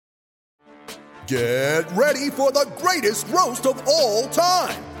Get ready for the greatest roast of all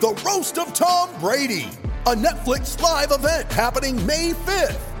time. The Roast of Tom Brady. A Netflix live event happening May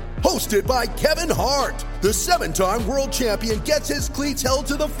 5th. Hosted by Kevin Hart. The 7-time world champion gets his cleats held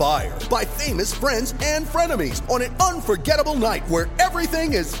to the fire by famous friends and frenemies on an unforgettable night where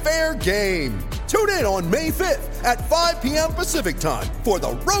everything is fair game. Tune in on May 5th at 5 p.m. Pacific time for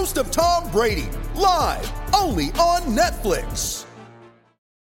the Roast of Tom Brady. Live only on Netflix.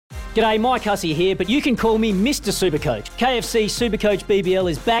 G'day, Mike Hussey here, but you can call me Mr. Supercoach. KFC Supercoach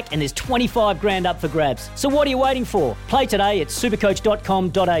BBL is back and there's 25 grand up for grabs. So what are you waiting for? Play today at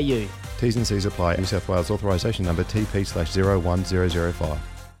supercoach.com.au. T's and C's apply. New South Wales authorisation number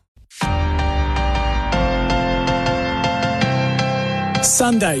TP/01005.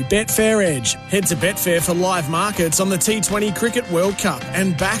 Sunday, Betfair Edge. Head to Betfair for live markets on the T20 Cricket World Cup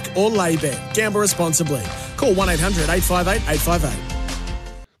and back or lay bet. Gamble responsibly. Call 1-800-858-858.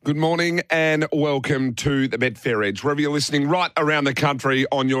 Good morning and welcome to the Betfair Edge, wherever you're listening right around the country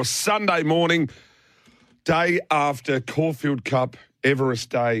on your Sunday morning, day after Caulfield Cup, Everest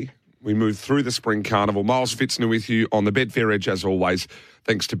Day. We move through the Spring Carnival. Miles Fitzner with you on the Betfair Edge as always.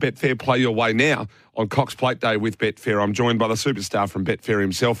 Thanks to Betfair. Play your way now on Cox Plate Day with Betfair. I'm joined by the superstar from Betfair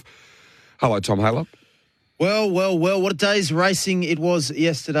himself. Hello, Tom Haler. Well, what a day's racing it was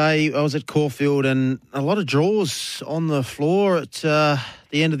yesterday. I was at Caulfield and a lot of draws on the floor at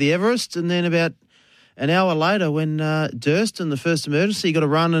the end of the Everest, and then about an hour later when Durston, the first emergency, got a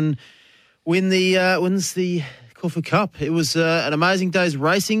run and wins the Caulfield Cup. It was an amazing day's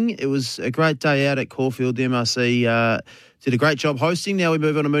racing. It was a great day out at Caulfield. The MRC did a great job hosting. Now we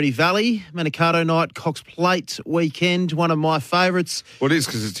move on to Moonee Valley, Manikato night, Cox Plate weekend, one of my favourites. Well, it is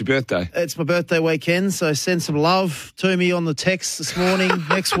because it's your birthday. It's my birthday weekend, so send some love to me on the text this morning,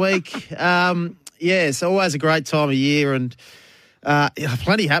 next week. It's always a great time of year and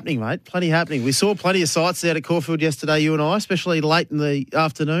plenty happening, mate, plenty happening. We saw plenty of sights out at Caulfield yesterday, you and I, especially late in the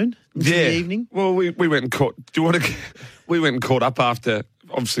afternoon, into the evening. Well, we went and caught. We went and caught up after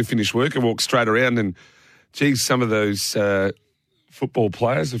obviously finished work and walked straight around and. Geez, some of those football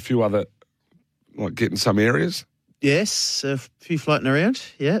players, a few other, like getting some areas. Yes, a few floating around.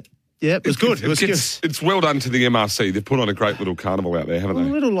 Yeah, it was good. It was good. It's well done to the MRC. They've put on a great little carnival out there, haven't they?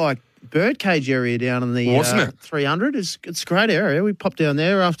 A little like birdcage area down in the wasn't it? 300. It's a great area. We popped down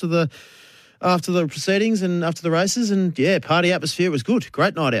there after the proceedings and after the races, and party atmosphere. It was good.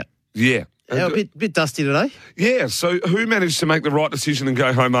 Great night out. Yeah. A bit dusty today. Yeah, so who managed to make the right decision and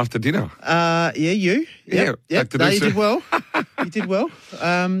go home after dinner? You. Yep. You did well. You did well.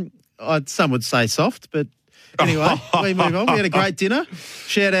 Some would say soft, but anyway, we move on. We had a great dinner.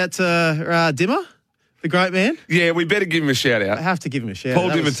 Shout out to Dimmer, the great man. Yeah, we better give him a shout out. I have to give him a shout out. Paul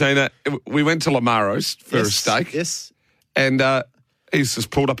Dimatina, we went to Lamaro's for a steak. Yes. And he's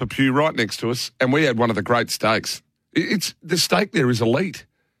just pulled up a pew right next to us, and we had one of the great steaks. The steak there is elite.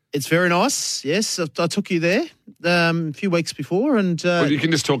 It's very nice, yes. I took you there a few weeks before. And well, you can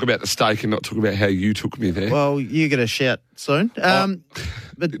just talk about the steak and not talk about how you took me there. Well, you get a shout soon.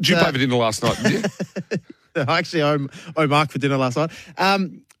 But did you pay for dinner last night, did you? I actually owe Mark for dinner last night.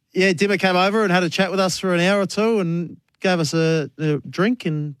 Dimmer came over and had a chat with us for an hour or two and gave us a drink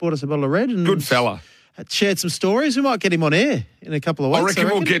and bought us a bottle of red. And good fella. Shared some stories. We might get him on air in a couple of weeks. I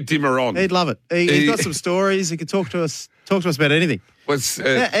reckon we'll get Dimmer on. He'd love it. He's got some stories. He could talk to us about anything. We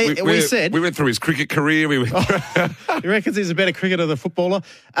went through his cricket career. He reckons he's a better cricketer than footballer.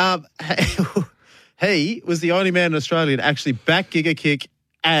 He was the only man in Australia to actually back Giga Kick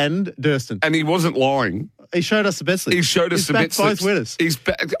and Durston. And he wasn't lying. He showed us the bet slips. He showed us the bet slips. Both winners.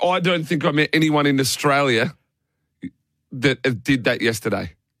 I don't think I met anyone in Australia that did that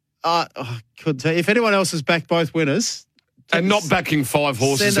yesterday. I couldn't tell you. If anyone else has backed both winners. And not backing 5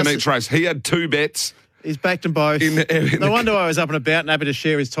 horses in each race. He had 2 bets. He's backed them both. No wonder I was up and about and happy to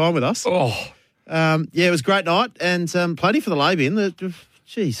share his time with us. Oh. It was a great night and plenty for the lay-in.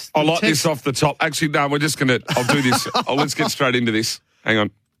 Jeez. I like this off the top. Actually, no, we're just going to... I'll do this. Let's get straight into this. Hang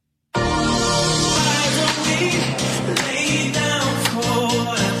on.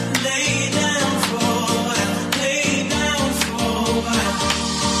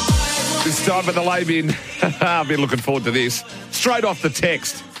 It's time for the lay-in. I've been looking forward to this. Straight off the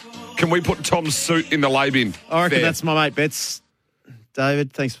text. Can we put Tom's suit in the lay-bin? I reckon that's my mate Betts.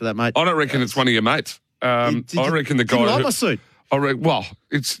 David, thanks for that, mate. I don't reckon it's one of your mates. I reckon the guy... Do you like my suit?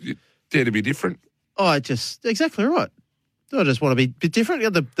 It's dare to be different. Exactly right. I just want to be a bit different.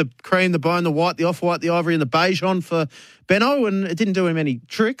 You got the cream, the bone, the white, the off-white, the ivory and the beige on for Benno, and it didn't do him any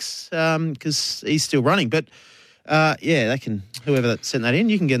tricks because he's still running. But, they can... Whoever that sent that in,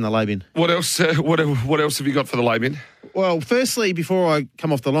 you can get in the lay-bin. What else? What else have you got for the lay-bin? Well, firstly, before I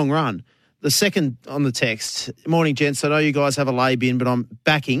come off the long run, The second on the text. Morning, gents. I know you guys have a lay bin, but I'm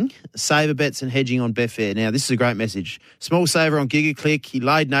backing saver bets and hedging on Betfair. Now, this is a great message. Small saver on GigaClick. He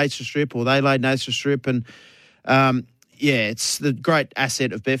laid Nature Strip, or they laid Nature Strip. And, it's the great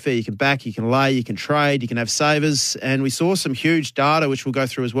asset of Betfair. You can back, you can lay, you can trade, you can have savers. And we saw some huge data, which we'll go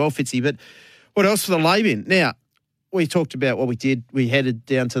through as well, Fitzy. But what else for the lay bin? Now, we talked about what we did. We headed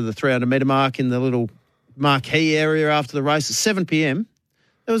down to the 300-metre mark in the little marquee area after the race at 7 p.m.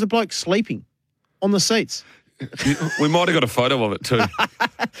 There was a bloke sleeping on the seats. We might have got a photo of it too.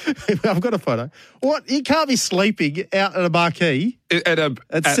 I've got a photo. What? You can't be sleeping out at a marquee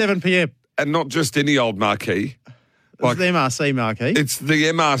at 7 p.m. And not just any old marquee. It's the MRC marquee. It's the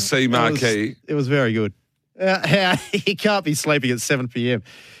MRC marquee. It was very good. He can't be sleeping at 7 p.m.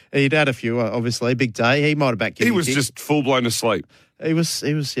 He'd had a few, obviously. Big day. He might have backed. He was just full blown asleep. He was,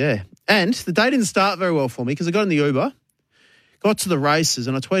 yeah. And the day didn't start very well for me because I got in the Uber. Got to the races,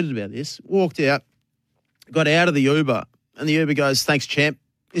 and I tweeted about this, walked out, got out of the Uber, and the Uber goes, thanks, champ.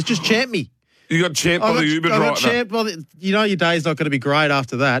 It's just champ me. You got champed by the Uber driver? I got champed by your day's not going to be great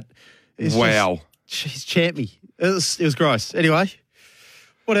after that. Wow. He's champed me. It was gross. Anyway,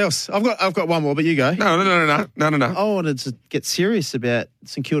 what else? I've got one more, but you go. No. I wanted to get serious about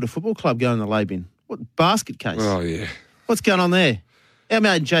St Kilda Football Club going to the lay bin. What basket case? Oh, yeah. What's going on there? Our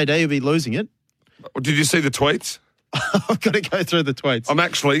mate JD will be losing it. Did you see the tweets? I've got to go through the tweets. I'm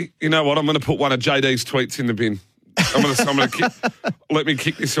actually, you know what? I'm going to put one of JD's tweets in the bin. I'm going to let me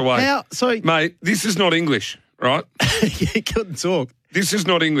kick this away. Sorry, mate. This is not English, right? You couldn't talk. This is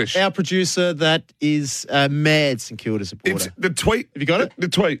not English. Our producer, that is a mad St Kilda supporter. It's the tweet. Have you got it? The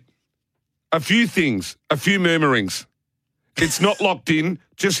tweet. A few things, a few murmurings. It's not locked in.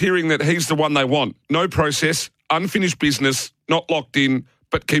 Just hearing that he's the one they want. No process. Unfinished business. Not locked in.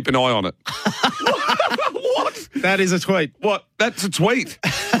 But keep an eye on it. What? That is a tweet. What? That's a tweet.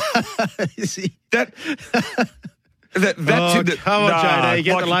 That's come on, JD,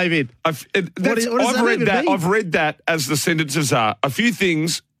 get the lay bin. I've read that as the sentences are. A few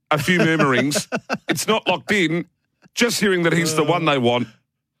things, a few murmurings. It's not locked in. Just hearing that he's the one they want.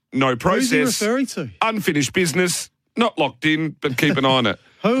 No process. Who's he referring to? Unfinished business. Not locked in, but keep an eye on it.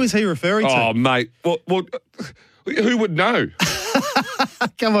 Who is he referring to? Oh, mate. Well, who would know?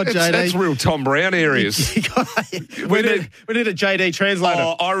 Come on, JD. That's real Tom Brown areas. we need a JD translator.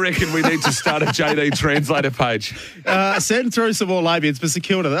 Oh, I reckon we need to start a JD translator page. Send through some more lay bins for St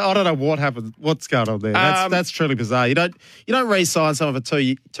Kilda. I don't know what happened. What's going on there? That's truly bizarre. You don't re-sign someone for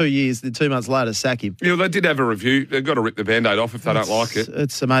 2 years, then 2 months later sack him. Yeah, they did have a review. They've got to rip the Band-Aid off if they don't like it.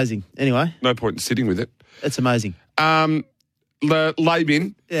 It's amazing. Anyway. No point in sitting with it. It's amazing. The lay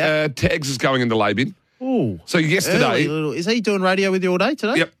bin. Yeah. Tags is going in the lay bin. Ooh. So yesterday... Is he doing radio with you all day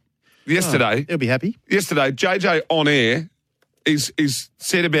today? Yep. Yesterday... he'll be happy. Yesterday, JJ on air is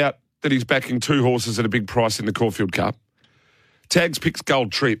said about that he's backing 2 horses at a big price in the Caulfield Cup. Tags picks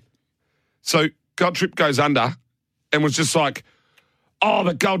Gold Trip. So Gold Trip goes under and was just like, oh,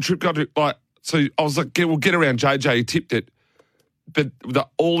 but Gold Trip. Like, so I was like, we'll get around JJ. He tipped it. But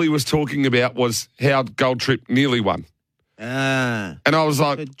all he was talking about was how Gold Trip nearly won. And I was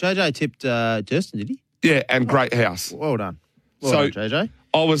like... JJ tipped Durston, did he? Yeah, and Great House. Well done. Well done, JJ.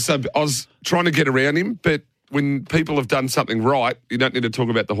 I was trying to get around him, but when people have done something right, you don't need to talk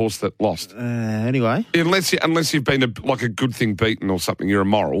about the horse that lost. Anyway. Unless you've been a good thing beaten or something, you're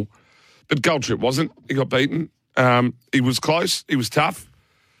immoral. But Gold Trip wasn't. He got beaten. He was close. He was tough.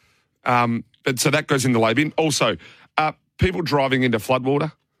 But so that goes in the lay bin. Also, people driving into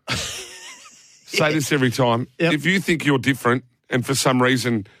floodwater. Say this every time. Yep. If you think you're different and for some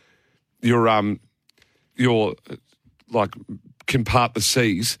reason you're like can part the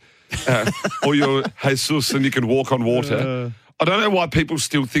seas or you're Jesus and you can walk on water, I don't know why people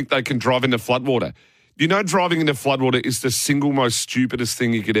still think they can drive into floodwater. You know, driving into floodwater is the single most stupidest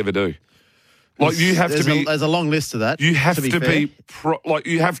thing you could ever do. Like you have to be. There's a long list of that. You have to be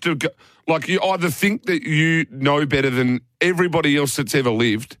you either think that you know better than everybody else that's ever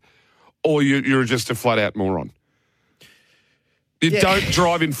lived, or you're just a flat out moron. You don't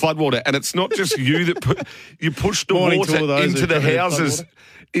drive in floodwater, and it's not just you that you push the water into the houses.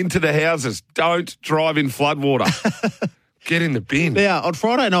 Into the houses. Don't drive in floodwater. Get in the bin. Now on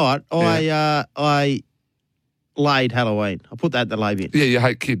Friday night, I laid Halloween. I put that in the lay bin. Yeah, you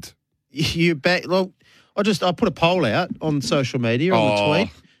hate kids. You bet. Well, I put a poll out on social media on the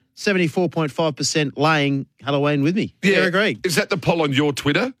tweet. 74.5% laying Halloween with me. Yeah, Eric Greg. Is that the poll on your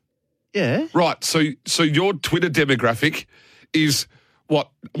Twitter? Yeah. Right. So your Twitter demographic is what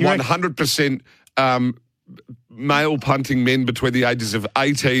 100% male punting men between the ages of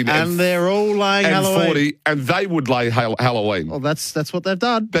 18 And they're all laying and Halloween. 40, and they would lay Halloween. Well, that's what they've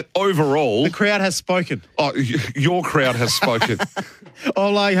done. But overall, The crowd has spoken. your crowd has spoken.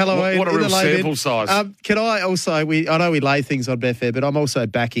 I'll lay Halloween. What a in real the lay sample bin. size. Can I also, I know we lay things on Betfair, but I'm also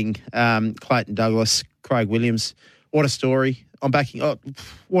backing Clayton Douglas, Craig Williams. What a story. I'm backing,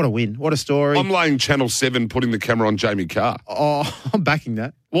 what a win. What a story. I'm laying Channel 7 putting the camera on Jamie Carr. I'm backing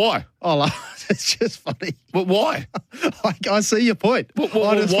that. Why? It's just funny. But why? I see your point. I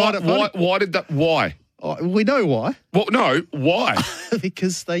just find it funny. Why did that? Why? We know why. Well, no, why?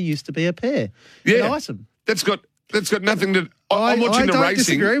 Because they used to be a pair. Yeah. An item. That's got nothing to. I'm watching the I don't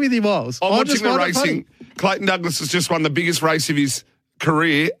racing. disagree with you, Miles. I'm I watching just the find it racing. funny. Clayton Douglas has just won the biggest race of his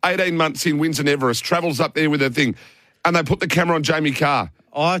career. 18 months in, wins an Everest, travels up there with a thing, and they put the camera on Jamie Carr.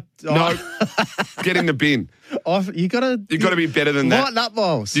 No, get in the bin. You got to be better than that. Lighten up,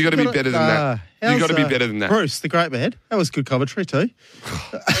 Miles. You got to be better than that. You got to be better than that. Bruce, the great man. That was good commentary too.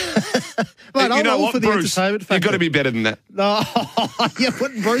 Mate, you know what, for the Bruce? entertainment You factor. got to be better than that. No, you're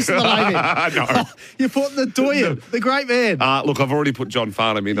putting Bruce in the lane. No. You're putting the doyen, the great man. Look, I've already put John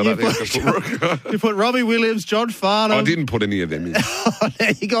Farnham in. I don't think I put You put Robbie Williams, John Farnham. I didn't put any of them in.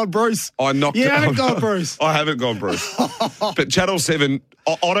 There you go, Bruce. I knocked. You haven't gone, Bruce. I haven't gone, Bruce. But Channel 7,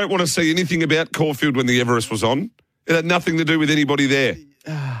 I don't want to see anything about Caulfield when the Everest was on. It had nothing to do with anybody there.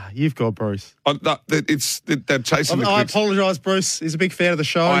 You've got Bruce. They're chasing the I clicks. apologise, Bruce. He's a big fan of the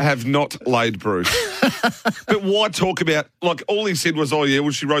show. I have not laid Bruce. But why talk about, like, all he said was, oh, yeah,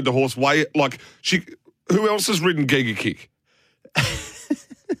 well, she rode the horse way, like, who else has ridden Giga Kick?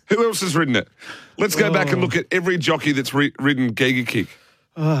 Who else has ridden it? Let's go back and look at every jockey that's ridden Giga Kick.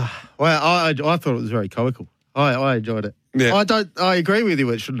 Well, I thought it was very comical. I enjoyed it. Yeah. I agree with you.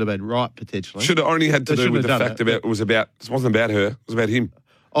 It shouldn't have been right, potentially. Should have only had to They do with shouldn't the have fact done about it wasn't about her. It was about him.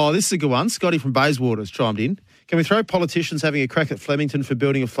 Oh, this is a good one. Scotty from Bayswater's chimed in. Can we throw politicians having a crack at Flemington for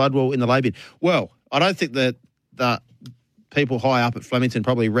building a flood wall in the lay bin? Well, I don't think that the people high up at Flemington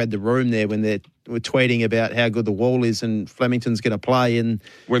probably read the room there when they were tweeting about how good the wall is and Flemington's going to play in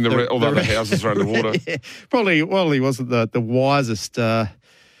When all the other houses are underwater. Yeah, probably he wasn't the wisest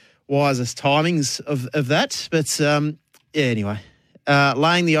timings of that. But anyway,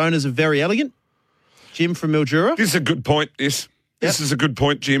 laying the owners of Very Elegant. Jim from Mildura. This is a good point, This is a good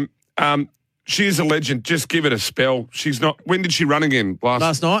point, Jim. She is a legend. Just give it a spell. She's not. When did she run again?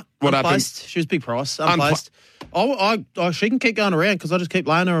 Last night. What unplaced. happened? She was big price. Unplaced. She can keep going around because I just keep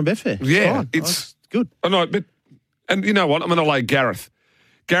laying her on Betfair. Yeah, it's good. I know, and you know what? I'm going to lay Gareth.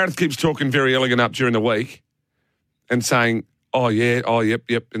 Gareth keeps talking Very Elegant up during the week and saying, oh, yeah, oh, yep,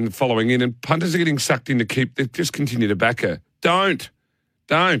 and following in. And punters are getting sucked in to keep. They just continue to back her. Don't.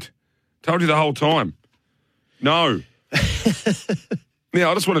 Told you the whole time. No.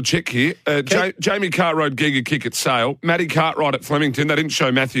 Now, I just want to check here. Jamie Carr rode Giga Kick at Sale. Matty Cartwright at Flemington. They didn't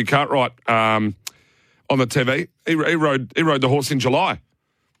show Matthew Cartwright on the TV. He rode the horse in July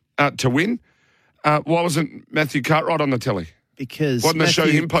to win. Why wasn't Matthew Cartwright on the telly? Because why didn't they show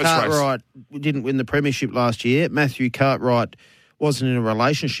him post-race? Cartwright didn't win the premiership last year. Matthew Cartwright wasn't in a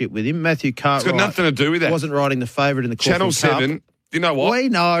relationship with him. Matthew Cartwright It's got nothing to do with that. Wasn't riding the favourite in the Channel Caulfield 7. Cup. You know what? We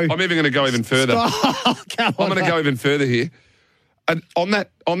know. I'm even going to go even further. I'm going to go even further here. And on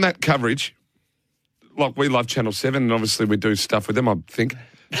that coverage, like we love Channel 7 and obviously we do stuff with them, I think.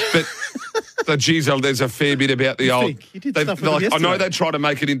 But geez, there's a fair bit about the old. You did stuff with them I know yesterday. they try to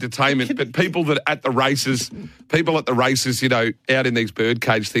make it entertainment, but people at the races, you know, out in these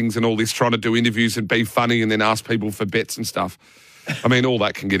birdcage things and all this, trying to do interviews and be funny and then ask people for bets and stuff. I mean, all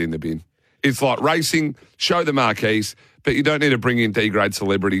that can get in the bin. It's like racing, show the marquees, but you don't need to bring in D-grade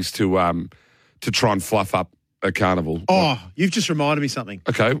celebrities to try and fluff up a carnival. Oh, you've just reminded me something.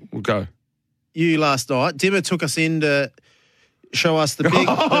 Okay, we'll go. You last night, Dimmer took us in to show us the big.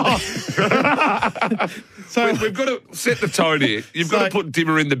 So we've got to set the tone here. You've got to put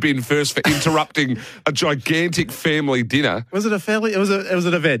Dimmer in the bin first for interrupting a gigantic family dinner. Was it a family? It was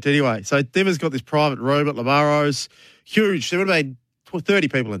an event anyway. So Dimmer's got this private room at Lamaro's, huge. There would have been 30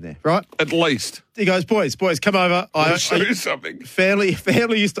 people in there, right? At least. He goes, boys, come over. I'll show you something. Family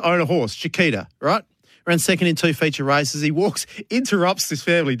used to own a horse, Chiquita, right? Ran second in 2 feature races. He interrupts this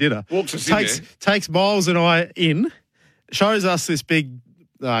family dinner. Walks us in there. Takes Miles and I in, shows us this big,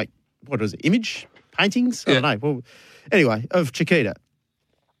 what is it, image? Paintings? I don't know. Well, anyway, of Chiquita.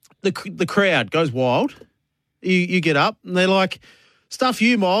 The crowd goes wild. You get up and they're like, stuff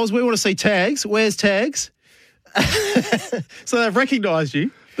you, Miles. We want to see tags. Where's tags? So they've recognised you.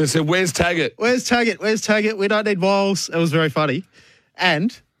 They said, where's Taggart? Where's Taggart? We don't need Miles. It was very funny.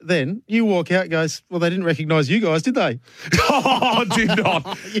 And then you walk out and goes, well, they didn't recognise you guys, did they? Oh, did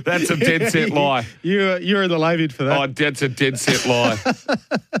not. That's a dead set lie. You're in the lay bid for that. Oh, that's a dead set lie.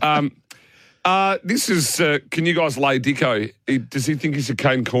 This is, can you guys lay Dicko? Does he think he's a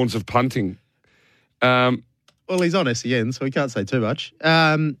Kane Corns of punting? Well, he's on SEN, so he can't say too much.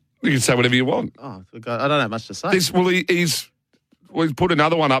 You can say whatever you want. Oh, God, I don't have much to say. He's put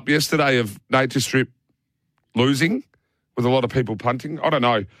another one up yesterday of Nature Strip losing with a lot of people punting. I don't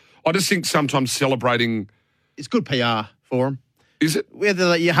know. I just think sometimes celebrating... It's good PR for him. Is it?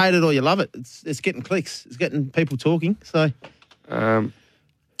 Whether you hate it or you love it, it's getting clicks. It's getting people talking. So,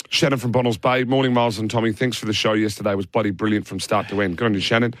 Shannon from Bonnells Bay. Morning, Miles and Tommy. Thanks for the show yesterday. It was bloody brilliant from start to end. Good on you,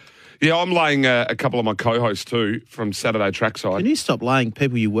 Shannon. Yeah, I'm laying a couple of my co-hosts too from Saturday Trackside. Can you stop laying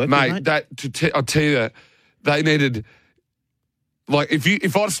people you work mate, with, mate? I'll tell you that they needed... Like,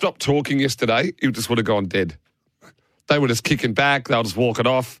 if I'd stopped talking yesterday, it just would have gone dead. They were just kicking back. They were just walking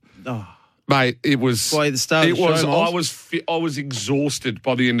off. Oh. Mate, it was... Why the start of the show, I was exhausted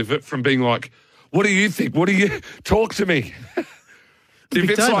by the end of it from being like, what do you think? What do you... Talk to me. If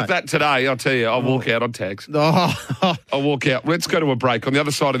it's like that today, I'll tell you, I'll walk out on tags. Oh. I'll walk out. Let's go to a break. On the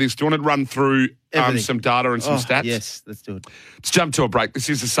other side of this, do you want to run through some data and some stats? Yes, let's do it. Let's jump to a break. This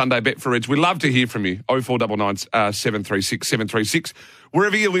is the Sunday Betfair Edge. We'd love to hear from you. 0499 736 736.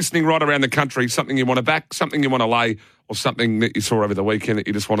 Wherever you're listening right around the country, something you want to back, something you want to lay, or something that you saw over the weekend that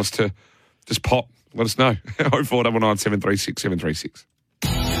you just want us to just pop, let us know. 0499 736 736.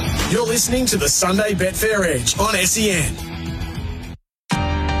 You're listening to the Sunday Betfair Edge on SEN.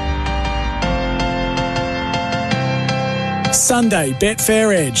 Sunday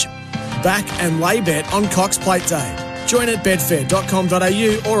Betfair Edge. Back and lay bet on Cox Plate Day. Join at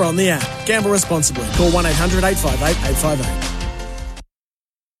betfair.com.au or on the app. Gamble responsibly. Call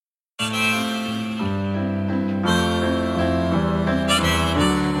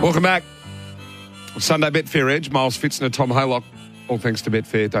 1-800-858-858. Welcome back. Sunday Betfair Edge. Miles Fitzner, Tom Haylock. All thanks to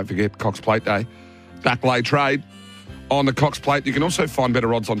Betfair. Don't forget Cox Plate Day. Back lay trade on the Cox Plate. You can also find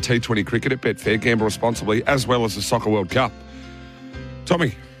better odds on T20 cricket at Betfair. Gamble responsibly, as well as the Soccer World Cup.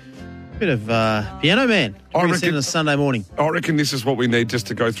 Tommy. Bit of piano man. I reckon on a Sunday morning. I reckon this is what we need just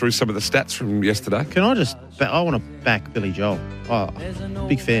to go through some of the stats from yesterday. Can I just... I want to back Billy Joel. Oh,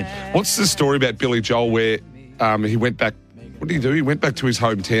 big fan. What's the story about Billy Joel where he went back... What did he do? He went back to his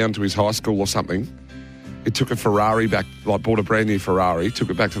hometown, to his high school or something. He took a Ferrari back, like bought a brand new Ferrari,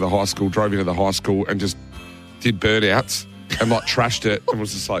 took it back to the high school, drove into the high school and just did burnouts and like trashed it and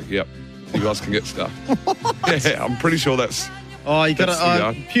was just like, yep, you guys can get stuff. Yeah, I'm pretty sure that's... Oh, you got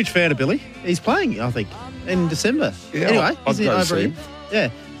a huge fan of Billy. He's playing, I think, in December. Yeah, anyway, I'd go over see here. Yeah.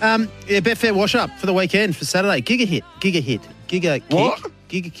 Betfair wash up for the weekend for Saturday. Giga kick. What?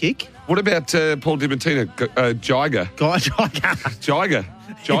 Giga kick. What about Paul Diamantina? Jiger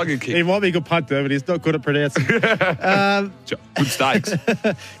kick. He might be a good punter, but he's not good at pronouncing. Good stakes.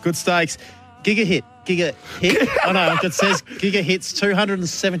 Good stakes. Giga hit. I know, it says Giga hits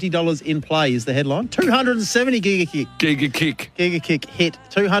 $270 in play is the headline. 270 Giga kick. Giga kick hit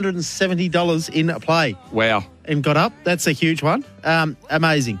 $270 in play. Wow. And got up. That's a huge one.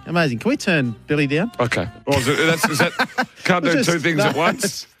 Amazing. Can we turn Billy down? Okay. Well, is that can't do two things at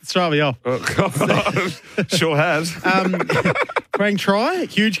once? It's throwing me off. Sure has. Prang try,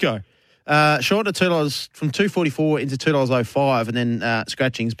 huge go. Short of $2 from $2.44 into $2.05 and then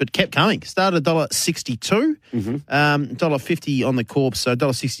scratchings, but kept coming. Started $1.62, $1.50 on the corpse, so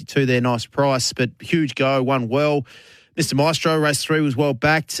 $1.62 there, nice price, but huge go, won well. Mr. Maestro, race 3 was well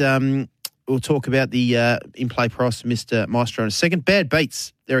backed. We'll talk about the in-play price of Mr. Maestro in a second. Bad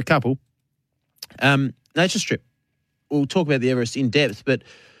beats, there are a couple. Nature Strip, we'll talk about the Everest in depth, but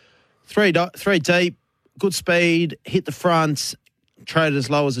three deep, good speed, hit the front, traded as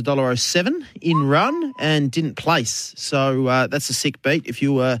low as $1.07 in run and didn't place. So that's a sick beat if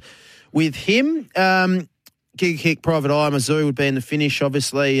you were with him. Giga kick, Private Eye, Mizzou would be in the finish,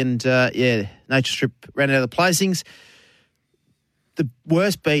 obviously. And, Nature Strip ran out of the placings. The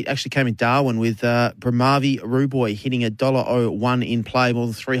worst beat actually came in Darwin with Brahmavi Ruboy hitting $1.01 in play, more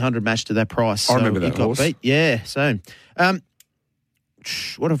than 300 matched to that price. I remember that horse. Beat. Yeah, so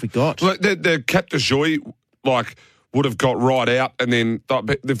what have we got? Look, the Cap de Joy, would have got right out, and then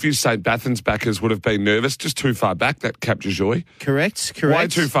the few St. Bathans backers would have been nervous. Just too far back, that Cap de Joy. Correct. Way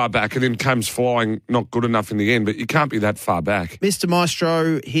too far back, and then comes flying, not good enough in the end, but you can't be that far back. Mr.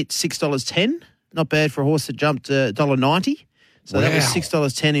 Maestro hit $6.10. Not bad for a horse that jumped $1.90. So that was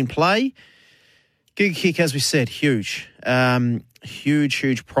 $6.10 in play. Giga kick, as we said, huge.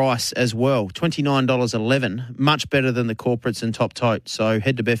 Huge price as well. $29.11. Much better than the corporates and top tote. So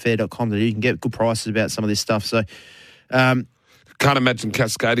head to betfair.com. You can get good prices about some of this stuff. So, Can't imagine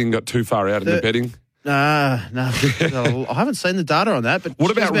cascading got too far out in the betting. No. I haven't seen the data on that, but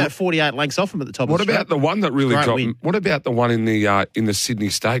What about 48 lengths off him at the top What of the about the one that really Great got win. What about the one in the Sydney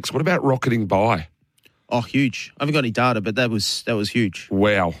Stakes? What about rocketing by? Oh, huge. I haven't got any data, but that was huge.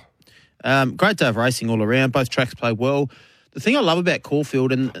 Wow. Great day of racing all around. Both tracks played well. The thing I love about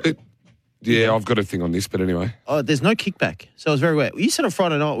Caulfield, I've got a thing on this, but anyway. There's no kickback. So it was very well. You said on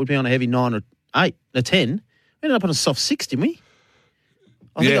Friday night we'd be on a heavy 9 or 8, a 10. We ended up on a soft 6, didn't we?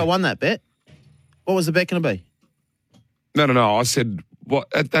 I think I won that bet. What was the bet going to be? No. I said,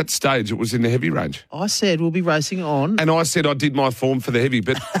 at that stage, it was in the heavy range. I said we'll be racing on. And I said I did my form for the heavy.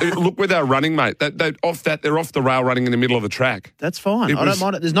 But look where they're running, mate. They're off the rail running in the middle of the track. That's fine. I don't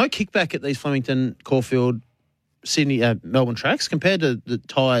mind it. There's no kickback at these Flemington, Caulfield, Sydney, Melbourne tracks compared to the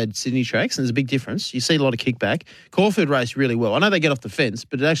tired Sydney tracks. And there's a big difference. You see a lot of kickback. Caulfield raced really well. I know they get off the fence,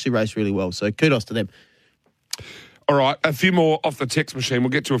 but it actually raced really well. So kudos to them. All right, a few more off the text machine. We'll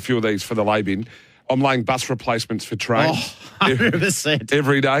get to a few of these for the lay bin. I'm laying bus replacements for trains. 100%.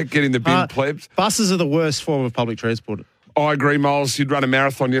 Every day, getting the bin plebs. Buses are the worst form of public transport. I agree, Miles. You'd run a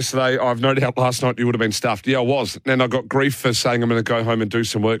marathon yesterday. I've no doubt last night you would have been stuffed. Yeah, I was. And I got grief for saying I'm going to go home and do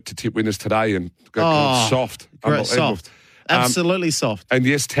some work to tip winners today and got soft. Great, soft. Absolutely soft. And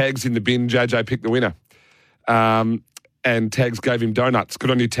yes, Tags in the bin. JJ picked the winner. And Tags gave him donuts.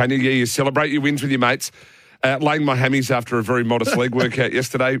 Good on you, Tanya. Yeah, you celebrate your wins with your mates. Laying my hammies after a very modest leg workout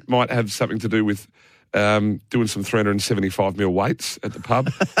yesterday might have something to do with doing some 375 mil weights at the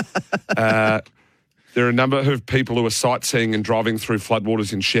pub. There are a number of people who are sightseeing and driving through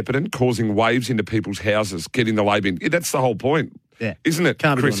floodwaters in Shepparton, causing waves into people's houses, getting the lay bin. Yeah, that's the whole point, isn't it,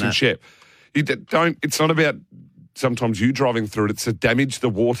 Can't Chris and Shep? It's not about sometimes you driving through it. It's the damage the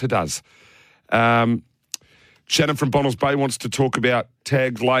water does. Shannon from Bonnells Bay wants to talk about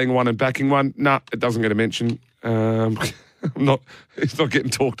Tags laying one and backing one. No, it doesn't get a mention. It's not getting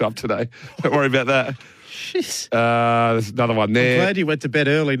talked up today. Don't worry about that. Jeez. There's another one there. I'm glad you went to bed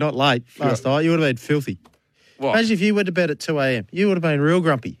early, not late last night. You would have been filthy. What? Imagine if you went to bed at 2 a.m. You would have been real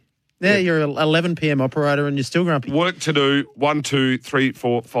grumpy. Now you're an 11 p.m. operator and you're still grumpy. Work to do. 1, 2, 3,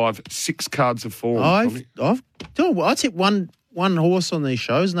 4, 5, 6 cards of form. I tip one horse on these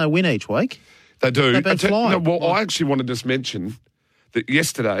shows and they win each week. They do. They've been flying. I actually want to just mention that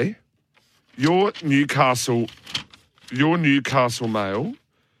yesterday, your Newcastle mail,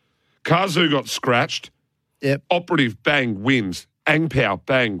 Kazoo got scratched. Yep. Operative, bang, wins. Angpow,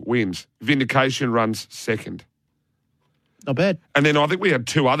 bang, wins. Vindication runs second. Not bad. And then I think we had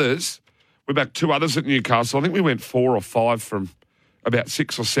 2 others. We're back 2 others at Newcastle. I think we went 4 or 5 from about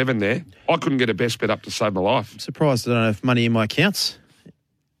 6 or 7 there. I couldn't get a best bet up to save my life. I'm surprised I don't have money in my accounts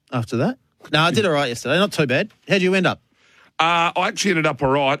after that. No, I did all right yesterday. Not too bad. How'd you end up? I actually ended up all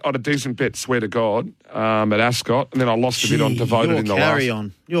right. I had a decent bet, swear to God, at Ascot, and then I lost a bit on Devoted in the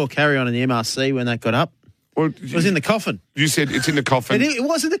last. Your carry-on in the MRC when that got up. Well, it was in the coffin. You said it's in the coffin. It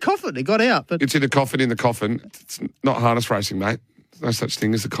was in the coffin. It got out. But it's in the coffin. It's not harness racing, mate. There's no such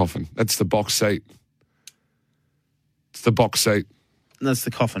thing as a coffin. That's the box seat. It's the box seat. That's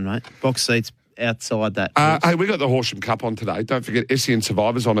the coffin, mate. Box seats outside that. Hey, we got the Horsham Cup on today. Don't forget SEN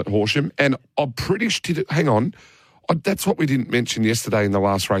Survivors on at Horsham. And I'm pretty sure, hang on, that's what we didn't mention yesterday in the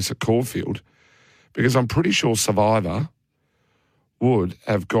last race at Caulfield, because I'm pretty sure Survivor would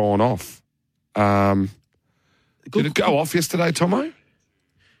have gone off. Did it go off yesterday, Tomo?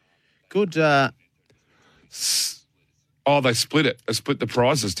 Good. They split it. They split the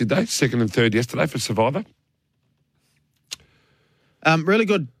prizes, did they? Second and third yesterday for Survivor. Really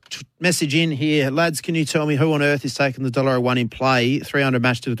good message in here. Lads, can you tell me who on earth is taking the $1.01 in play? 300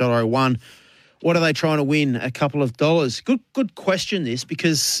 match to the $1.01. What are they trying to win? A couple of dollars. Good question, this,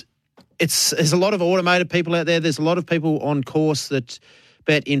 because there's a lot of automated people out there. There's a lot of people on course that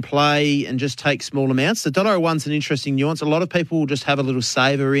bet in play and just take small amounts. The $1.01's an interesting nuance. A lot of people will just have a little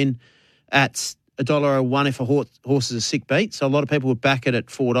saver in at $1.01 if a horse is a sick beat. So a lot of people would back it at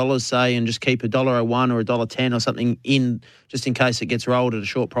 $4, say, and just keep $1.01 or $1.10 or something in just in case it gets rolled at a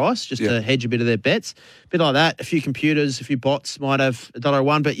short price, just to hedge a bit of their bets. A bit like that. A few computers, a few bots might have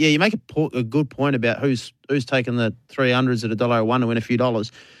 $1.01. But, yeah, you make a good point about who's taking the 300s at $1.01 to win a few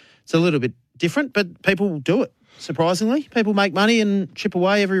dollars. It's a little bit different, but people do it, surprisingly. People make money and chip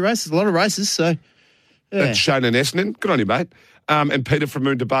away every race. There's a lot of races, so... Yeah. That's Shane and Essendon. Good on you, mate. And Peter from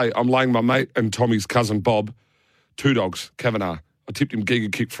Moondah Bay. I'm laying my mate and Tommy's cousin Bob, 2 dogs, Kavanagh. I tipped him Giga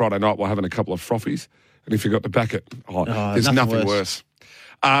Kick Friday night while having a couple of frothies, and he forgot to back it. There's nothing worse.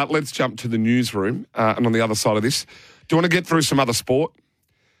 Let's jump to the newsroom. And on the other side of this, do you want to get through some other sport?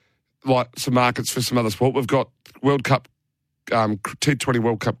 Like some markets for some other sport? We've got World Cup, T20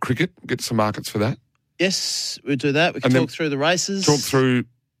 World Cup cricket. Get some markets for that. Yes, we'll do that. We can And then talk through the races. Talk through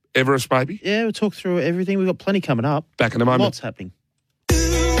Everest, maybe. Yeah, we'll talk through everything. We've got plenty coming up. Back in a moment. Lots happening.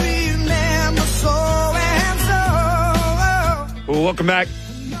 Well, welcome back.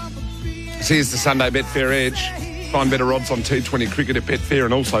 So here's the Sunday Betfair Edge. Find better odds on T20 cricket at Betfair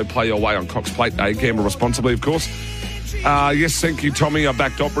and also play your way on Cox Plate Day. Gamble responsibly, of course. Yes, thank you, Tommy. I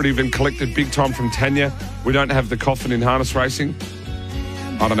backed Operative and collected big time from Tanya. We don't have the coffin in harness racing.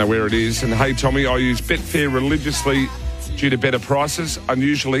 I don't know where it is. And hey, Tommy, I use Betfair religiously due to better prices.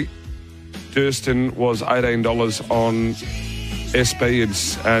 Unusually, Durston was $18 on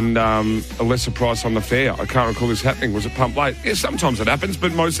SB and a lesser price on the fair. I can't recall this happening. Was it pump late? Yeah, sometimes it happens,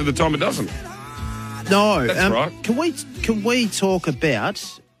 but most of the time it doesn't. No. That's right. Can we talk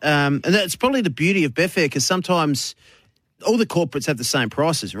about, and that's probably the beauty of Betfair, because sometimes all the corporates have the same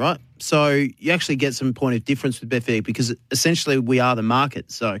prices, right? So you actually get some point of difference with Betfair because essentially we are the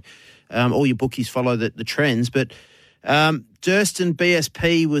market. So all your bookies follow the trends. But Durston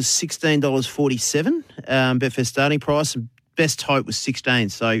BSP was $16.47, Betfair starting price. And best hope was 16,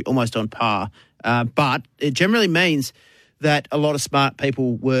 so almost on par. But it generally means that a lot of smart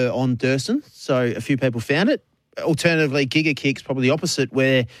people were on Durston, so a few people found it. Alternatively, Giga Kick's probably the opposite,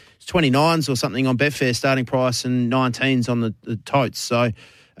 where it's 29s or something on Betfair starting price and 19s on the totes. So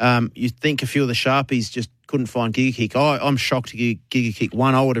you think a few of the Sharpies just couldn't find Giga Kick. I'm shocked Giga Kick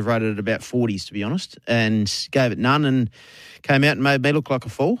won. I would have rated it about 40s, to be honest, and gave it none and came out and made me look like a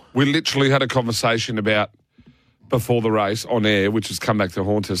fool. We literally had a conversation about before the race on air, which has come back to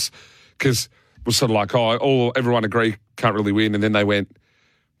haunt us, because we're sort of like, everyone agree can't really win, and then they went,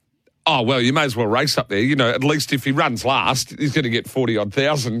 oh, well, you may as well race up there. You know, at least if he runs last, he's going to get 40-odd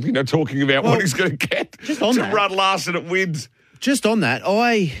thousand, you know, talking about what he's going to get just on to that. Run last and it wins. Just on that,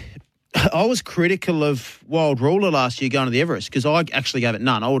 I was critical of Wild Ruler last year going to the Everest because I actually gave it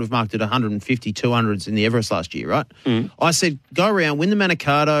none. I would have marked it 150, 200s in the Everest last year, right? I said, go around, win the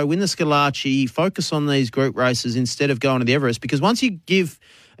Manikato, win the Scalacci, focus on these group races instead of going to the Everest, because once you give,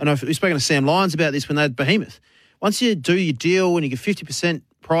 and we've spoken to Sam Lyons about this when they had Behemoth, once you do your deal and you give 50%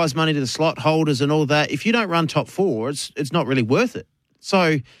 prize money to the slot holders and all that, if you don't run top four, it's not really worth it.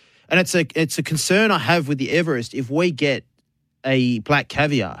 So, and it's a concern I have with the Everest if we get a black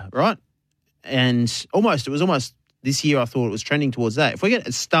caviar, right? And it was almost this year I thought it was trending towards that. If we get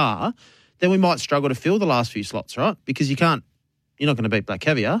a star, then we might struggle to fill the last few slots, right? Because you're not going to beat black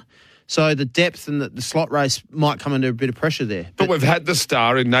caviar. So the depth and the slot race might come under a bit of pressure there. But we've had the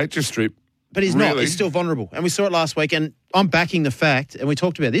star in Nature Strip. But he's really not. He's still vulnerable. And we saw it last week. And I'm backing the fact, and we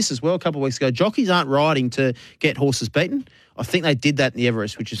talked about this as well a couple of weeks ago, jockeys aren't riding to get horses beaten. I think they did that in the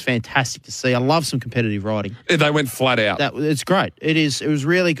Everest, which is fantastic to see. I love some competitive riding. They went flat out. It's great. It was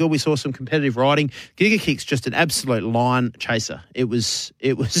really good. We saw some competitive riding. Giga Kick's just an absolute line chaser. It was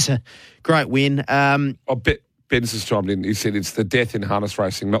a great win. I bet Ben's has chimed in. He said it's the death in harness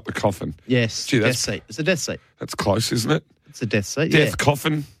racing, not the coffin. Yes, Gee, death seat. It's a death seat. That's close, isn't it? It's a death seat. Death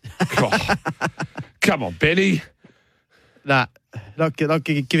coffin. God. Come on, Benny. Nah, not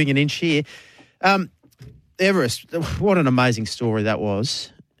giving an inch here. Everest, what an amazing story that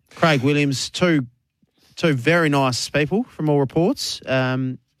was. Craig Williams, two very nice people from all reports.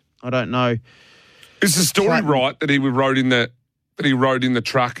 I don't know. Is the story right that he rode in the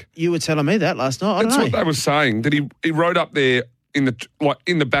truck? You were telling me that last night. That's what they were saying. That he rode up there in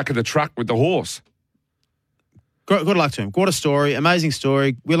the back of the truck with the horse. Good luck to him. What a story. Amazing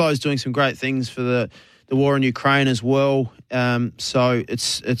story. Willow's doing some great things for the war in Ukraine as well. So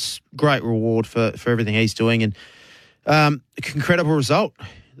it's great reward for everything he's doing. And incredible result.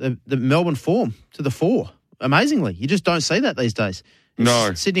 The Melbourne form to the fore. Amazingly. You just don't see that these days.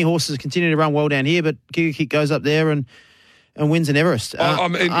 No. Sydney horses continue to run well down here, but Giga Kick goes up there and wins an Everest.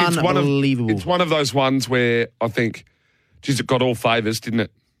 It's unbelievable. It's one of those ones where I think, geez, it got all favours, didn't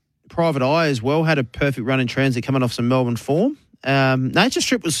it? Private Eye as well had a perfect run in transit coming off some Melbourne form. Nature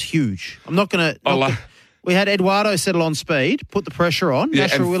Strip was huge. I'm not going to... We had Eduardo settle on speed, put the pressure on. Yeah,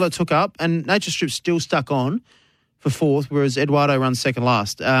 National Willa took up, and Nature Strip still stuck on for fourth, whereas Eduardo runs second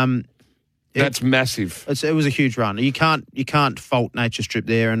last. That's massive. It was a huge run. You can't fault Nature Strip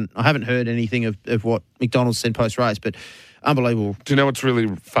there, and I haven't heard anything of what McDonald's said post-race, but unbelievable. Do you know what's really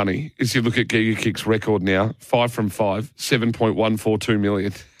funny? Is you look at Giga Kick's record now, 5 from 5, 7.142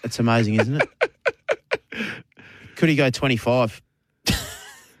 million. That's amazing, isn't it? Could he go 25?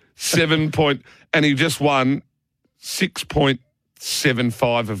 And he just won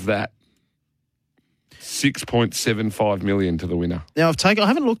 6.75 of that. 6.75 million to the winner. Now, I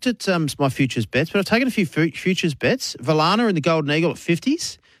haven't looked at my futures bets, but I've taken a few futures bets. Valana and the Golden Eagle at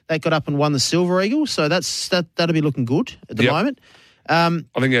 50s. They got up and won the Silver Eagle, so that'll be looking good at the moment. I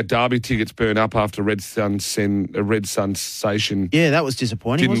think our Derby tickets burn up after Red Sensation. Yeah, that was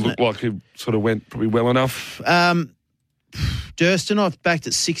disappointing, Didn't wasn't look like it sort of went probably well enough. Durston, I've backed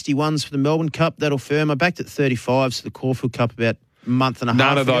at 61s for the Melbourne Cup. That'll firm. I backed at 35s for the Caulfield Cup about a month and a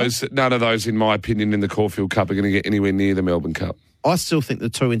half ago. None of those, in my opinion, in the Caulfield Cup are going to get anywhere near the Melbourne Cup. I still think the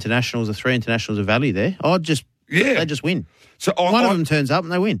three internationals are value there. They just win. So one of them turns up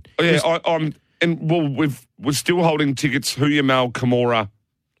and they win. We're still holding tickets. Huyamal, Kimura,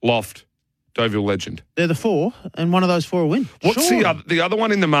 Loft, Deauville Legend. They're the four, and one of those four will win. What's the other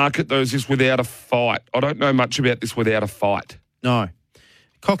one in the market, though, is this Without a Fight. I don't know much about this Without a Fight. No.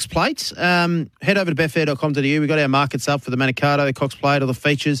 Cox Plate. Head over to betfair.com.au. We've got our markets up for the Manikato, the Cox Plate, all the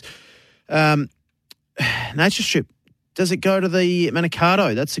features. Nature Strip. Does it go to the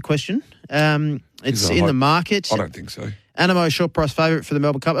Manikato? That's the question. It's in the market. I don't think so. Animo short price favourite for the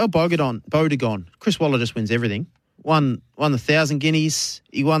Melbourne Cup. Bodegon. Chris Waller just wins everything. Won the 1,000 guineas.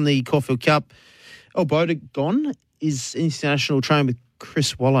 He won the Caulfield Cup. Bodegon is international train with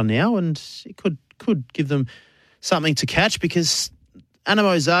Chris Waller now, and it could give them something to catch because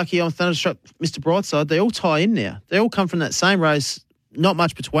Animo Zaki on Thunderstruck, Mr. Brightside, they all tie in now. They all come from that same race. Not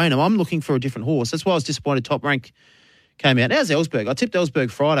much between them. I'm looking for a different horse. That's why I was disappointed Top Rank came out. How's Ellsberg? I tipped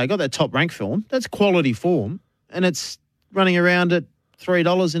Ellsberg Friday. I got that Top Rank film. That's quality form, and it's running around at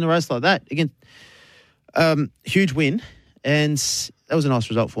 $3 in a race like that. Again, huge win, and that was a nice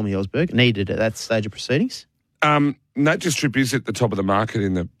result for me, Ellsberg. Needed at that stage of proceedings. Nature Strip is at the top of the market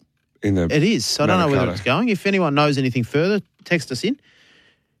in the. It is. I don't know whether it's going. If anyone knows anything further, text us in.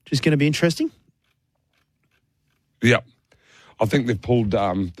 Which is going to be interesting. Yeah, I think they've pulled.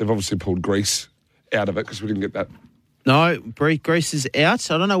 They've obviously pulled Greece out of it because we didn't get that. No, Greece is out.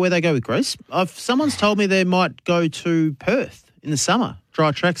 I don't know where they go with Greece. Someone's told me they might go to Perth in the summer.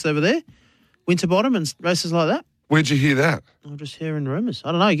 Dry tracks over there, Winterbottom and races like that. Where'd you hear that? I'm just hearing rumours.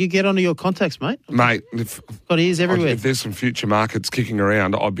 I don't know. You get onto your contacts, mate. Mate, got ears everywhere. If there's some future markets kicking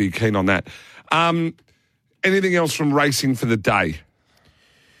around, I'd be keen on that. Anything else from racing for the day?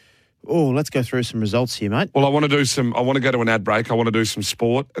 Oh, let's go through some results here, mate. Well, I want to go to an ad break. I want to do some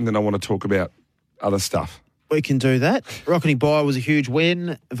sport, and then I want to talk about other stuff. We can do that. Rocketing Buyer was a huge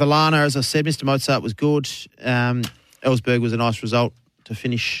win. Valana, as I said, Mr. Mozart was good. Ellsberg was a nice result to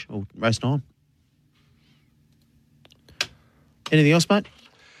finish race 9. Anything else, mate?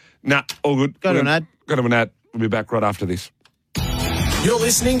 Nah, all good. Go to an ad. We'll be back right after this. You're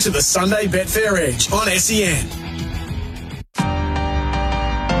listening to the Sunday Betfair Edge on SEN.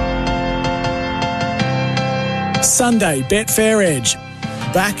 Sunday Betfair Edge.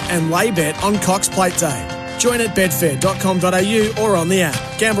 Back and lay bet on Cox Plate Day. Join at betfair.com.au or on the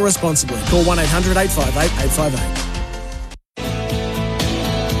app. Gamble responsibly. Call 1-800-858-858.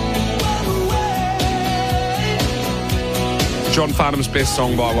 John Farnham's best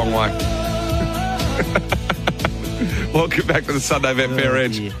song by a long way. Welcome back to the Sunday Betfair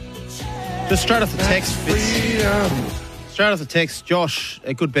Edge. Yeah. Just straight off the text, straight off the text, Josh,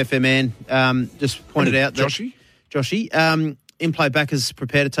 a good Betfair man, just pointed out that Joshy, in-play backers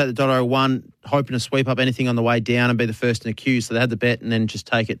prepared to take the $1.01, hoping to sweep up anything on the way down and be the first in the queue. So they had the bet and then just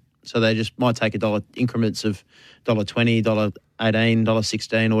take it. So they just might take $1 increments of $1.20, $1.18,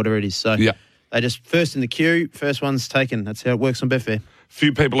 $1.16, or whatever it is. So they just first in the queue, first one's taken. That's how it works on Betfair.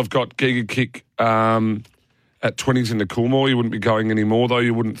 Few people have got Giga Kick at 20s in the Coolmore. You wouldn't be going anymore, though,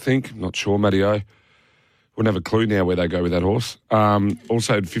 you wouldn't think. I'm not sure, Matty O. Wouldn't have a clue now where they go with that horse.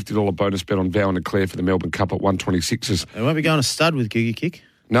 Also had $50 bonus bet on Vow and Eclair for the Melbourne Cup at 126s. They won't be going to stud with Giga Kick.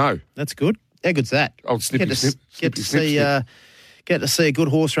 No. That's good. How good's that? Oh, get to see a good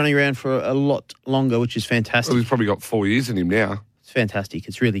horse running around for a lot longer, which is fantastic. Well, he's probably got 4 years in him now. It's fantastic.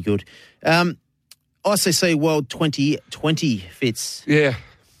 It's really good. ICC World 2020 Fitz. Yeah.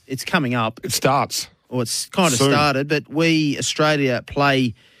 It's coming up. It starts. Well, it's kind of soon. started, but we, Australia,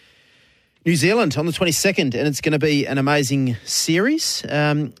 play New Zealand on the 22nd, and it's going to be an amazing series.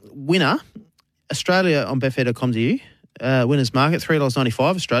 Winner, Australia on betfair.com.au. Winners market,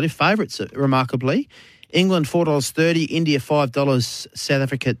 $3.95 Australia. Favourites, remarkably. England, $4.30. India, $5. South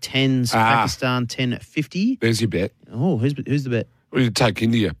Africa, 10s. Pakistan, $10.50. There's your bet. Oh, who's the bet? Well, you take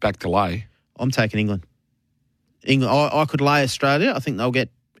India back to lay. I'm taking England. I could lay Australia. I think they'll get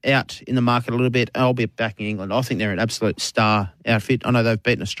out in the market a little bit. I'll be backing England. I think they're an absolute star outfit. I know they've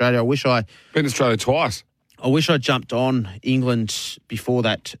beaten Australia. Beaten Australia twice. I wish I jumped on England before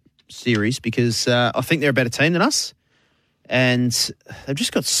that series because I think they're a better team than us. And they've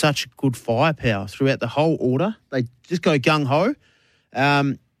just got such good firepower throughout the whole order. They just go gung-ho.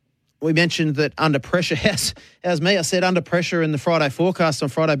 We mentioned that under pressure, how's me? I said under pressure in the Friday forecast on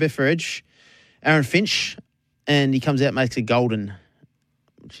Friday Betfair Edge. Aaron Finch, and he comes out, makes a golden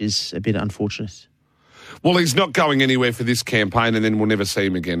which is a bit unfortunate. Well, he's not going anywhere for this campaign, and then we'll never see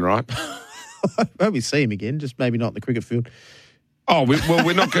him again, right? I hope we see him again, just maybe not in the cricket field. Oh,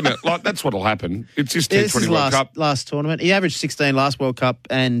 we're not going to... Like, that's what will happen. It's just T20 World Cup. Last tournament. He averaged 16 last World Cup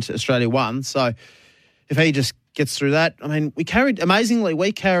and Australia won. So if he just gets through that... I mean, amazingly,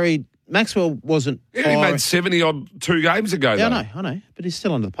 Maxwell wasn't... Yeah, he made 70-odd 2 games ago, though. Yeah, I know. But he's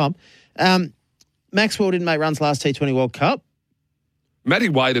still under the pump. Maxwell didn't make runs last T20 World Cup. Matty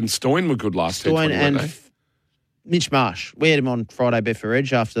Wade and Stoyne were good last T20, and weren't they? Mitch Marsh. We had him on Friday Betfair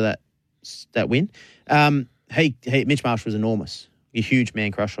Edge after that win. Mitch Marsh was enormous. A huge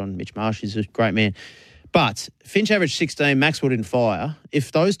man crush on Mitch Marsh. He's a great man. But Finch averaged 16, Maxwell didn't fire.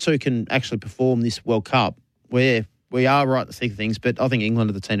 If those two can actually perform this World Cup, we are right in the thick of things, but I think England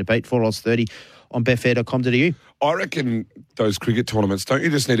are the team to beat. $4.30 on betfair.com.au. I reckon those cricket tournaments, don't you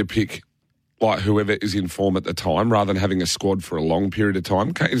just need to pick like whoever is in form at the time rather than having a squad for a long period of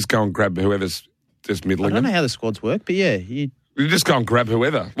time? Can't you just go and grab whoever's just middling I don't know how the squads work, but yeah, you just go and grab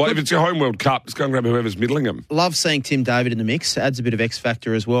whoever. Like if it's your home World Cup, just go and grab whoever's middling them. Love seeing Tim David in the mix. Adds a bit of X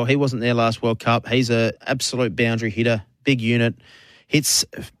factor as well. He wasn't there last World Cup. He's an absolute boundary hitter, big unit, hits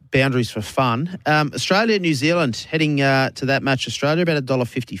boundaries for fun. Australia, New Zealand, heading to that match. Australia about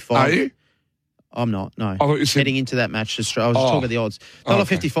 $1.55. Are you? I'm not. No. I thought you said heading into that match. I was talking about the odds.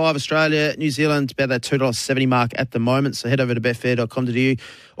 $1.55 Australia, New Zealand about that $2.70 mark at the moment. So head over to betfair.com.au.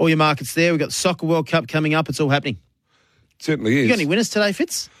 All your markets there. We've got the Soccer World Cup coming up. It's all happening. Certainly is. You got any winners today,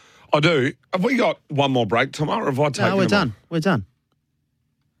 Fitz? I do. Have we got one more break tomorrow, or have I taken No, we're them done. on? We're done.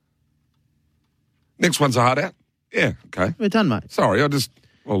 Next one's a hard out? Yeah, okay. We're done, mate. Sorry, just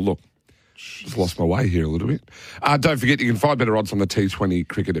lost my way here a little bit. Don't forget, you can find better odds on the T20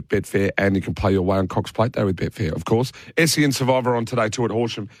 cricket at Betfair, and you can play your way on Cox Plate Day with Betfair, of course. SEN Survivor on today too at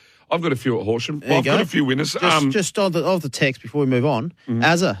Horsham. I've got a few at Horsham. I've got a few winners. Just of the text before we move on.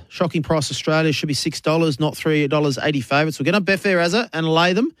 Azza, shocking price Australia, should be $6, not $3.80 favourites. We'll get on Betfair Azza and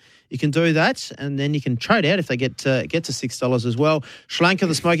lay them. You can do that, and then you can trade out if they get to $6 as well. Sri Lanka,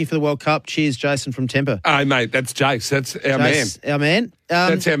 the smoky for the World Cup. Cheers, Jason from Temper. Hey, mate, that's Jace. That's our man. Our man.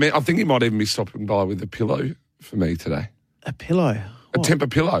 That's our man. I think he might even be stopping by with a pillow for me today. A pillow? A Temper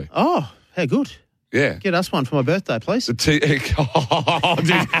pillow. Oh, how good. Yeah. Get us one for my birthday, please. But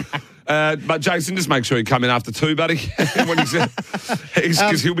Jason, just make sure you come in after 2, buddy.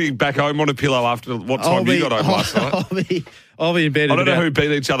 Because he'll be back home on a pillow after what time you got home last night. I'll be in bed. I don't know who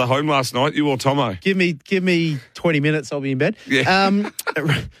beat each other home last night, you or Tomo. Give me 20 minutes, I'll be in bed. Yeah.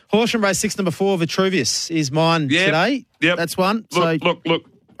 Horsham race 6, number 4, Vitruvius is mine today. Yep. That's one. Look.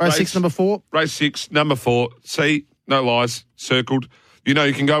 Race 6, number 4. Race 6, number 4. See, no lies, circled. You know,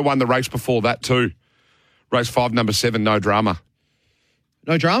 you can go one the race before that too. Race 5, number 7, no drama.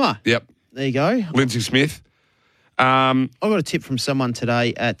 No drama? Yep. There you go. Lindsay Smith. I got a tip from someone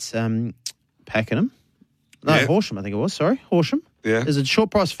today at Pakenham. No, Horsham, I think it was. Sorry, Horsham. Yeah. There's a short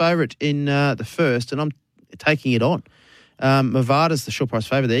price favourite in the first, and I'm taking it on. Mavada's the short price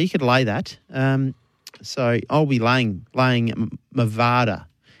favourite there. You could lay that. So I'll be laying Mavada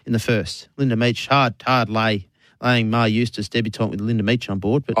in the first. Linda Meach, hard lay. Laying Ma Eustace, debutante with Linda Meach on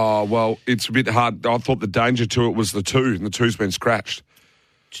board. But oh, well, it's a bit hard. I thought the danger to it was the 2, and the 2's been scratched.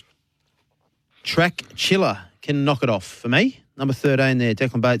 Track Chiller can knock it off for me. Number 13 there,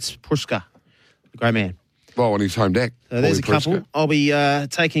 Declan Bates, Pruska. Great man. Well, on his home deck. So there's a couple. I'll be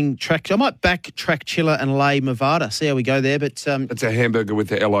taking Track. I might back Track Chiller and lay Mavada. See how we go there. But it's a hamburger with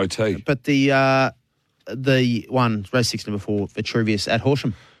the LOT. But the one, race 6, number 4, Vitruvius at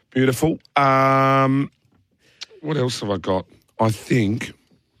Horsham. Beautiful. What else have I got? I think.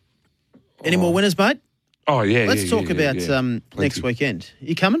 Any more winners, mate? Oh, yeah. Let's talk about next weekend.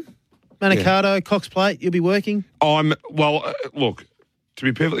 You coming? Manikato, Cox Plate, you'll be working? Look, to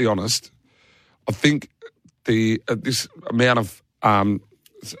be perfectly honest, I think this amount of I'm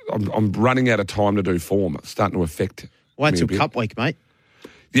running out of time to do form. It's starting to affect. Wait till Cup week, mate.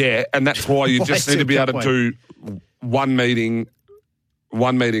 Yeah, and that's why you just need to be able to do one meeting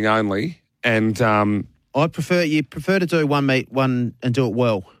only, and you prefer to do one and do it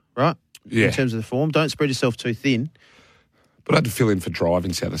well, right? Yeah. In terms of the form, don't spread yourself too thin. But I had to fill in for Drive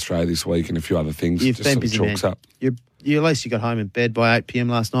in South Australia this week and a few other things. You've just been busy, man. Up. You at least you got home in bed by 8 p.m.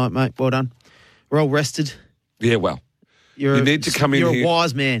 last night, mate. Well done. We're all rested. Yeah, well, you need to come in here. You're a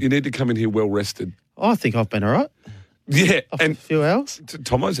wise man. You need to come in here well rested. I think I've been all right. Yeah, and a few hours.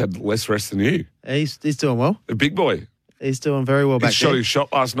 Tomo's had less rest than you. He's doing well. The big boy. He's doing very well back there. He shot his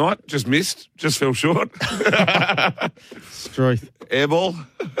shot last night, just missed, just fell short. Struth. Airball.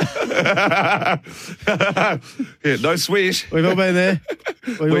 Yeah, no swish. We've all been there.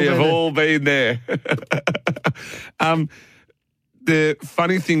 We have all been there. the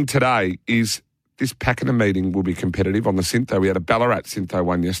funny thing today is this Pakenham meeting will be competitive on the Syntho. We had a Ballarat Syntho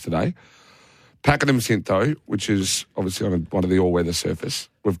one yesterday. Pakenham Syntho, which is obviously on one of the all-weather surface.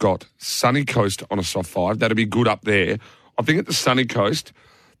 We've got Sunny Coast on a soft 5. That'll be good up there. I think at the Sunny Coast,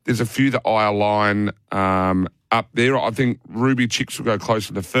 there's a few that I align up there. I think Ruby Chicks will go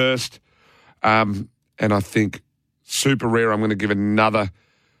closer to first. And I think Super Rare I'm going to give another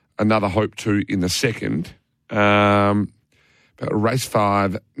hope to in the second. But race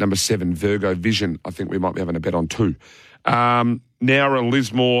 5, number 7, Virgo Vision, I think we might be having a bet on too. Nowra,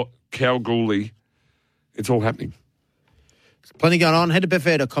 Lismore, Kalgoorlie, it's all happening. Plenty going on. Head to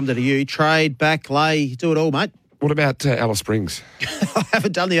betfair.com.au. Trade, back, lay, do it all, mate. What about Alice Springs? I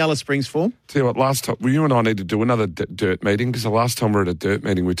haven't done the Alice Springs form. Tell you what, last time, you and I need to do another dirt meeting because the last time we were at a dirt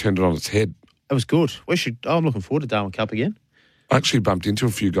meeting, we turned it on its head. It was good. I'm looking forward to Darwin Cup again. I actually bumped into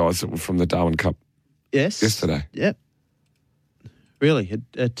a few guys that were from the Darwin Cup yesterday. Yep. Really?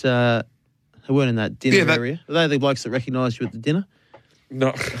 They weren't in that dinner area? Are they the blokes that recognised you at the dinner?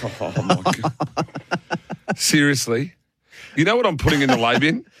 No. Oh, my God. Seriously? You know what I'm putting in the lay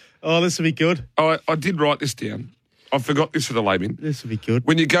bin? Oh, this will be good. I did write this down. I forgot this for the lay bin. This will be good.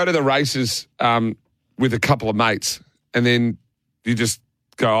 When you go to the races with a couple of mates and then you just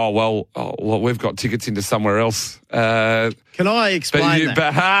go, well, we've got tickets into somewhere else. Can I explain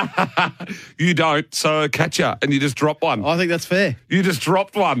that? You don't, so catch you, and you just drop one. I think that's fair. You just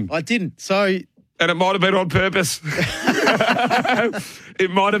dropped one. I didn't, so... And it might have been on purpose. It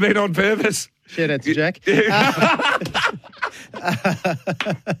might have been on purpose. Shout out to Jack. You got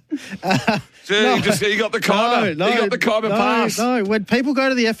the Khyber. You got the Khyber pass. No, when people go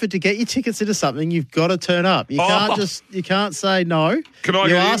to the effort to get your tickets into something, you've got to turn up. You can't say no. Can I You're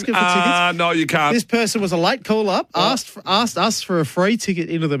get asking in? for tickets. No, you can't. This person was a late call up, asked us for a free ticket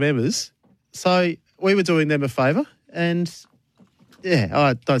into the members. So we were doing them a favour, and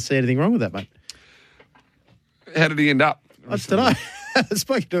I don't see anything wrong with that, mate. How did he end up? I don't know. I haven't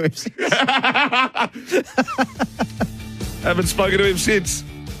spoken to him since. Haven't spoken to him since.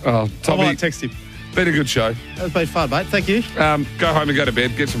 Oh, Tommy. I might text him. Been a good show. That's been fun, mate. Thank you. Go home and go to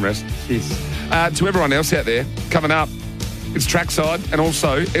bed. Get some rest. Cheers. To everyone else out there, coming up, it's Trackside and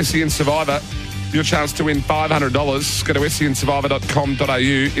also SEN Survivor. Your chance to win $500. Go to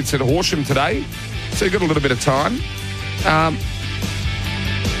sensurvivor.com.au. It's at Horsham today, so you've got a little bit of time.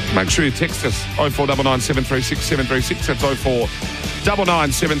 Make sure you text us 0499 736 736. That's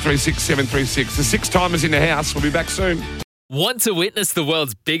 0499 736 736. The 6-timers in the house. We'll be back soon. Want to witness the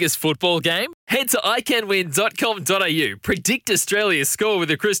world's biggest football game? Head to iCanWin.com.au, predict Australia's score with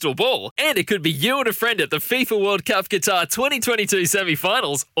a crystal ball, and it could be you and a friend at the FIFA World Cup Qatar 2022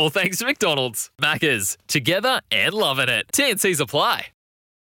 semi-finals, all thanks to McDonald's. Maccas, together and loving it. TNCs apply.